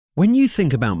When you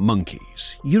think about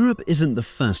monkeys, Europe isn't the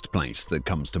first place that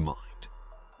comes to mind.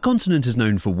 The continent is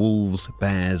known for wolves,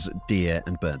 bears, deer,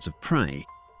 and birds of prey,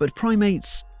 but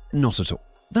primates, not at all.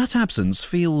 That absence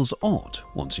feels odd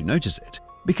once you notice it,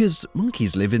 because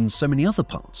monkeys live in so many other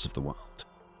parts of the world.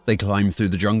 They climb through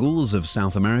the jungles of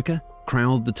South America,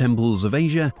 crowd the temples of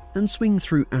Asia, and swing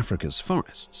through Africa's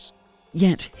forests.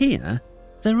 Yet here,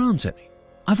 there aren't any.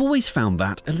 I've always found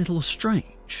that a little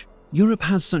strange. Europe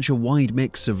has such a wide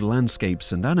mix of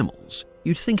landscapes and animals,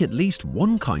 you'd think at least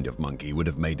one kind of monkey would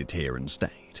have made it here and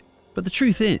stayed. But the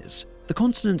truth is, the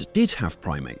continent did have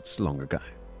primates long ago.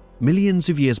 Millions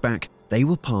of years back, they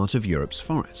were part of Europe's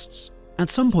forests. At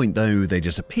some point though, they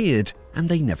disappeared and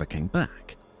they never came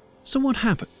back. So what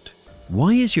happened?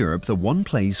 Why is Europe the one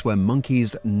place where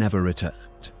monkeys never returned?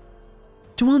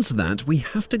 To answer that, we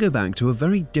have to go back to a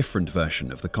very different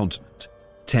version of the continent.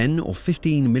 10 or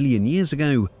 15 million years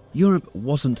ago, Europe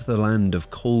wasn't the land of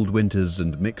cold winters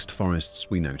and mixed forests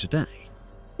we know today.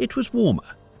 It was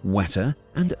warmer, wetter,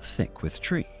 and thick with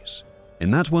trees.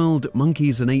 In that world,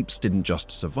 monkeys and apes didn't just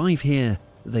survive here,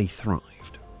 they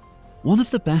thrived. One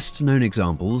of the best-known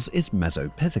examples is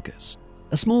Mesopithecus,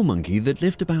 a small monkey that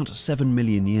lived about 7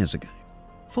 million years ago.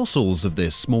 Fossils of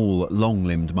this small,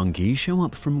 long-limbed monkey show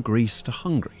up from Greece to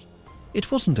Hungary.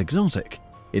 It wasn't exotic.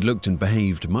 It looked and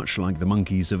behaved much like the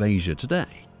monkeys of Asia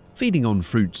today, feeding on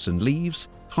fruits and leaves,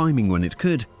 climbing when it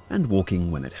could, and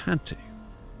walking when it had to.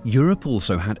 Europe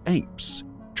also had apes.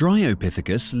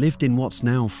 Dryopithecus lived in what's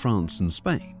now France and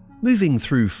Spain, moving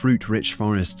through fruit-rich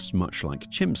forests much like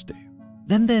chimps do.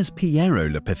 Then there's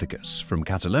Pierolopithecus from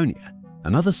Catalonia,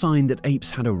 another sign that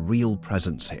apes had a real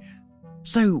presence here.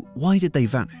 So why did they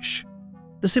vanish?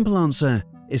 The simple answer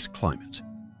is climate.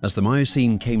 As the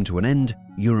Miocene came to an end,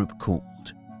 Europe cooled.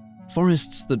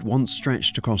 Forests that once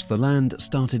stretched across the land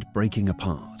started breaking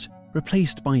apart,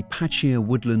 replaced by patchier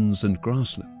woodlands and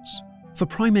grasslands. For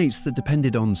primates that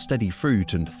depended on steady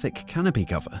fruit and thick canopy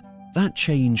cover, that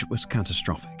change was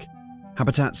catastrophic.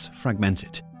 Habitats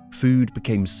fragmented, food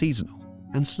became seasonal,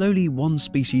 and slowly one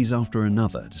species after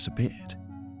another disappeared.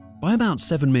 By about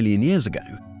 7 million years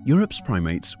ago, Europe's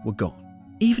primates were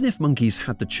gone. Even if monkeys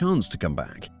had the chance to come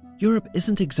back, Europe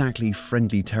isn't exactly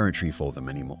friendly territory for them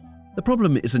anymore. The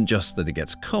problem isn't just that it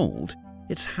gets cold,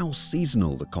 it's how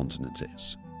seasonal the continent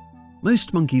is.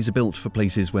 Most monkeys are built for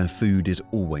places where food is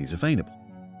always available.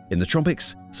 In the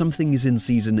tropics, something is in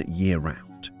season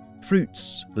year-round.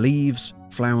 Fruits, leaves,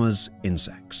 flowers,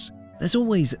 insects. There's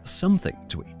always something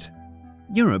to eat.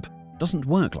 Europe doesn't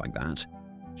work like that.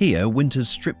 Here, winters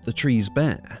strip the trees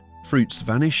bare, fruits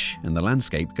vanish, and the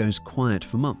landscape goes quiet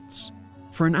for months.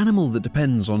 For an animal that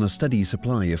depends on a steady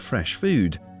supply of fresh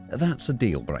food, that's a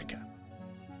deal breaker.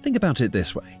 Think about it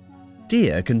this way.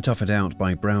 Deer can tough it out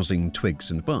by browsing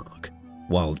twigs and bark.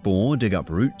 Wild boar dig up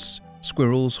roots,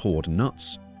 squirrels hoard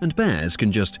nuts, and bears can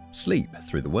just sleep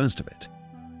through the worst of it.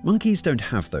 Monkeys don't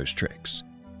have those tricks.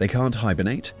 They can't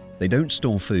hibernate, they don't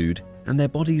store food, and their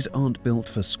bodies aren't built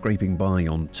for scraping by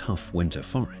on tough winter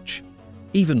forage.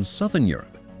 Even southern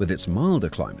Europe, with its milder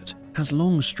climate, has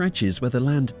long stretches where the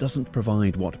land doesn't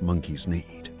provide what monkeys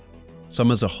need.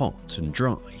 Summers are hot and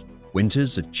dry,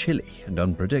 winters are chilly and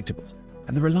unpredictable,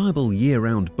 and the reliable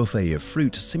year-round buffet of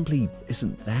fruit simply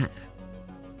isn't there.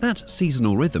 That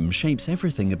seasonal rhythm shapes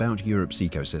everything about Europe's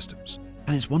ecosystems,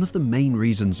 and it's one of the main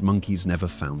reasons monkeys never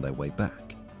found their way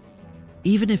back.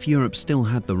 Even if Europe still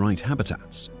had the right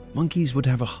habitats, monkeys would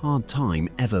have a hard time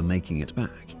ever making it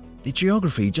back. The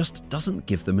geography just doesn't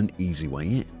give them an easy way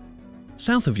in.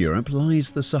 South of Europe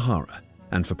lies the Sahara,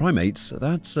 and for primates,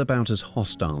 that's about as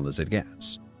hostile as it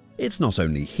gets. It's not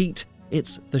only heat,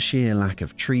 it's the sheer lack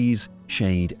of trees,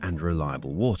 shade, and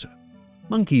reliable water.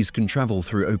 Monkeys can travel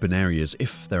through open areas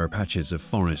if there are patches of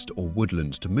forest or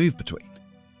woodland to move between,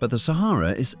 but the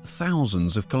Sahara is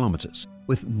thousands of kilometers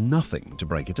with nothing to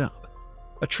break it up.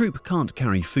 A troop can't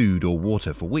carry food or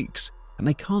water for weeks, and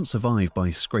they can't survive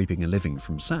by scraping a living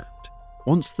from sand.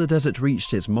 Once the desert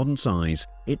reached its modern size,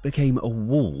 it became a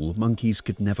wall monkeys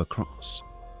could never cross.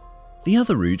 The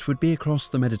other route would be across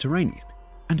the Mediterranean,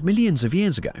 and millions of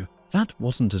years ago, that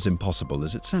wasn't as impossible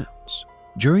as it sounds.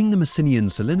 During the Messinian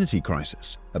salinity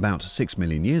crisis, about 6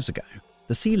 million years ago,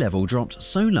 the sea level dropped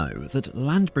so low that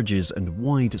land bridges and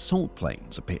wide salt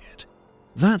plains appeared.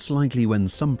 That's likely when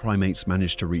some primates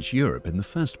managed to reach Europe in the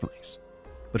first place.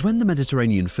 But when the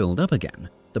Mediterranean filled up again,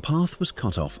 the path was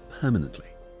cut off permanently.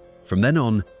 From then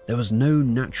on, there was no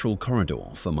natural corridor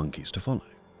for monkeys to follow.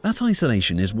 That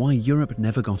isolation is why Europe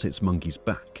never got its monkeys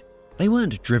back. They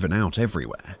weren't driven out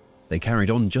everywhere. They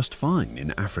carried on just fine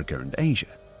in Africa and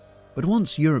Asia. But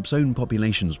once Europe's own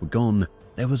populations were gone,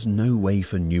 there was no way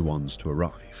for new ones to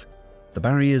arrive. The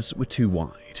barriers were too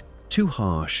wide, too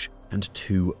harsh, and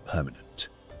too permanent.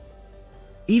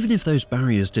 Even if those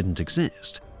barriers didn't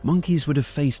exist, monkeys would have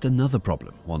faced another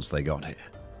problem once they got here.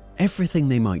 Everything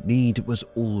they might need was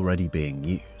already being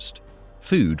used.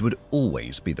 Food would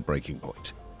always be the breaking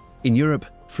point. In Europe,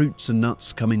 fruits and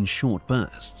nuts come in short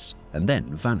bursts and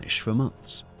then vanish for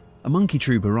months. A monkey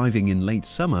troop arriving in late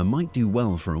summer might do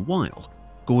well for a while,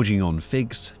 gorging on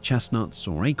figs, chestnuts,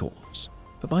 or acorns,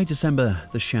 but by December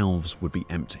the shelves would be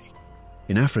empty.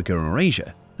 In Africa or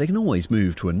Asia, they can always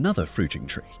move to another fruiting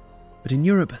tree. But in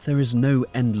Europe, there is no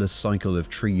endless cycle of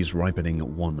trees ripening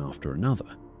one after another.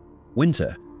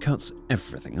 Winter cuts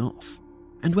everything off.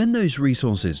 And when those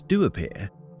resources do appear,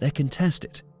 they're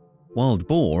contested. Wild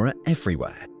boar are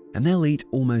everywhere, and they'll eat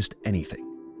almost anything.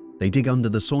 They dig under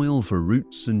the soil for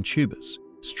roots and tubers,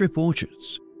 strip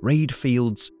orchards, raid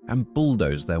fields, and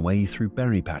bulldoze their way through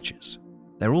berry patches.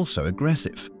 They're also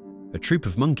aggressive. A troop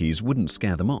of monkeys wouldn't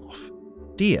scare them off.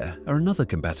 Deer are another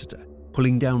competitor,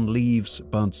 pulling down leaves,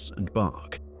 buds, and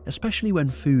bark, especially when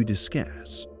food is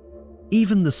scarce.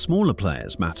 Even the smaller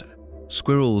players matter.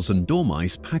 Squirrels and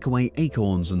dormice pack away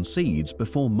acorns and seeds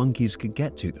before monkeys can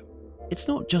get to them. It's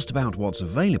not just about what's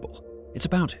available, it's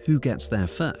about who gets there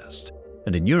first.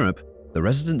 And in Europe, the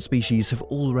resident species have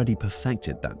already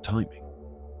perfected that timing.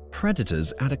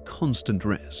 Predators add a constant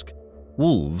risk.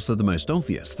 Wolves are the most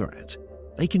obvious threat.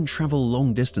 They can travel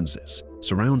long distances,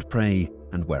 surround prey,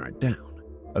 and wear it down.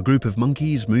 A group of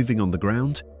monkeys moving on the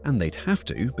ground, and they'd have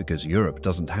to because Europe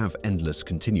doesn't have endless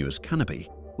continuous canopy,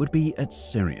 would be at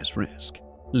serious risk.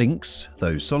 Lynx,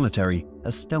 though solitary,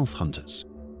 are stealth hunters.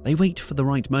 They wait for the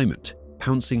right moment,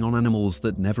 pouncing on animals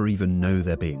that never even know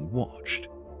they're being watched.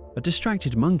 A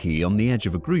distracted monkey on the edge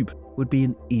of a group would be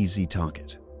an easy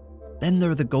target. Then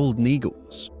there are the golden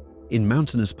eagles. In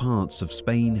mountainous parts of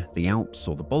Spain, the Alps,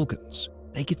 or the Balkans,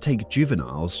 they could take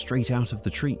juveniles straight out of the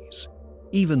trees.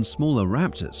 Even smaller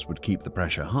raptors would keep the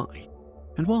pressure high.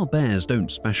 And while bears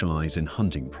don't specialize in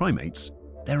hunting primates,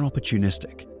 they're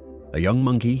opportunistic. A young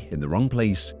monkey in the wrong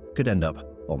place could end up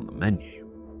on the menu.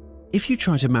 If you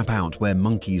try to map out where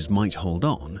monkeys might hold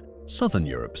on, southern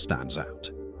Europe stands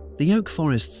out. The oak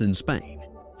forests in Spain,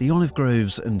 the olive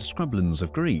groves and scrublands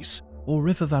of Greece, or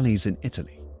river valleys in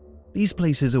Italy. These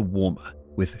places are warmer,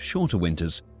 with shorter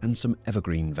winters and some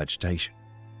evergreen vegetation.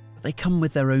 But they come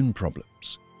with their own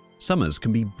problems. Summers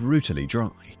can be brutally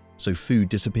dry, so food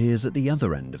disappears at the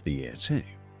other end of the year too.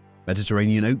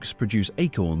 Mediterranean oaks produce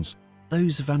acorns,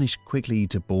 those vanish quickly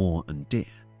to boar and deer.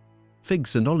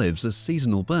 Figs and olives are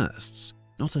seasonal bursts,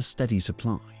 not a steady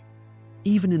supply.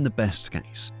 Even in the best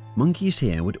case, monkeys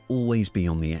here would always be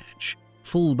on the edge,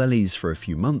 full bellies for a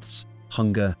few months,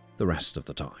 hunger the rest of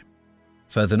the time.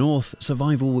 Further north,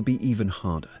 survival would be even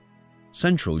harder.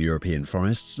 Central European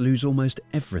forests lose almost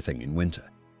everything in winter.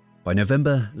 By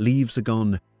November, leaves are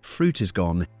gone, fruit is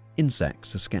gone,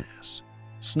 insects are scarce.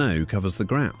 Snow covers the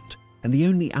ground, and the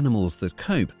only animals that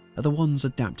cope are the ones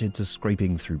adapted to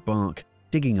scraping through bark,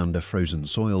 digging under frozen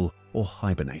soil, or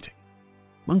hibernating.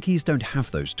 Monkeys don't have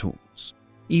those tools.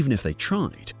 Even if they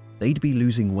tried, they'd be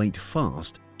losing weight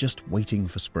fast just waiting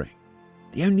for spring.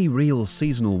 The only real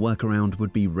seasonal workaround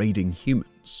would be raiding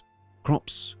humans.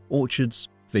 Crops, orchards,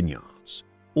 vineyards.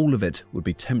 All of it would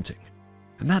be tempting.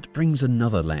 And that brings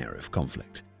another layer of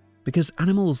conflict, because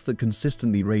animals that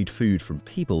consistently raid food from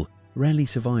people rarely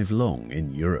survive long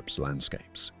in Europe's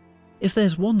landscapes. If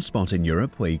there's one spot in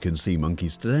Europe where you can see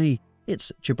monkeys today,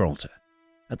 it's Gibraltar.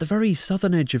 At the very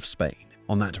southern edge of Spain,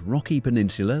 on that rocky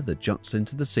peninsula that juts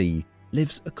into the sea,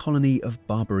 lives a colony of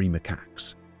Barbary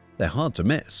macaques. They're hard to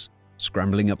miss,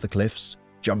 scrambling up the cliffs,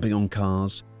 jumping on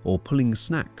cars, or pulling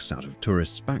snacks out of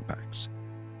tourists' backpacks.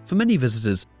 For many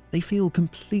visitors, they feel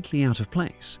completely out of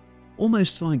place,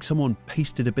 almost like someone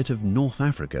pasted a bit of North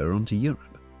Africa onto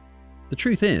Europe. The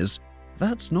truth is,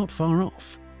 that's not far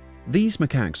off. These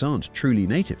macaques aren't truly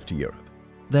native to Europe.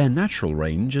 Their natural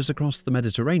range is across the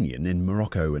Mediterranean in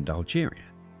Morocco and Algeria.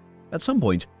 At some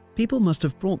point, people must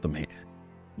have brought them here.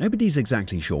 Nobody's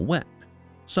exactly sure when.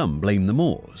 Some blame the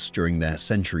Moors during their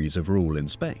centuries of rule in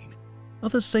Spain.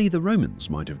 Others say the Romans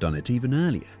might have done it even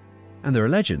earlier. And there are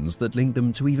legends that link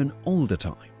them to even older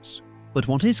times. But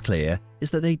what is clear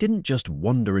is that they didn't just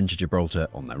wander into Gibraltar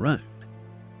on their own.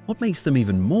 What makes them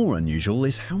even more unusual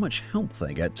is how much help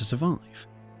they get to survive.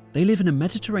 They live in a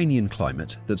Mediterranean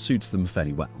climate that suits them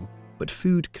fairly well, but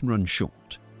food can run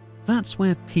short. That's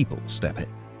where people step in.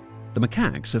 The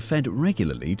macaques are fed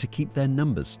regularly to keep their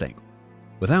numbers stable.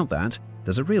 Without that,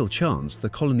 there's a real chance the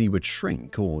colony would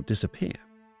shrink or disappear.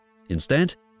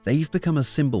 Instead, they've become a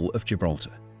symbol of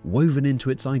Gibraltar, woven into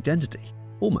its identity,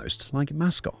 almost like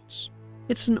mascots.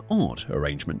 It's an odd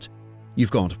arrangement,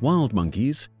 You've got wild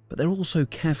monkeys, but they're also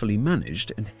carefully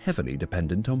managed and heavily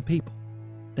dependent on people.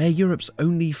 They're Europe's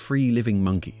only free-living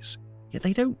monkeys, yet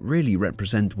they don't really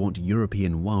represent what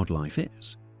European wildlife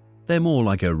is. They're more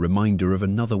like a reminder of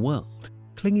another world,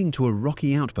 clinging to a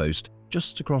rocky outpost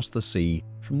just across the sea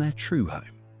from their true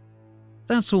home.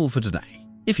 That's all for today.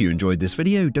 If you enjoyed this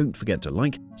video, don't forget to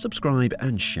like, subscribe,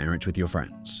 and share it with your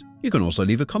friends. You can also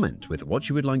leave a comment with what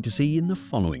you would like to see in the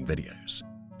following videos.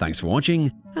 Thanks for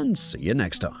watching, and see you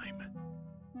next time.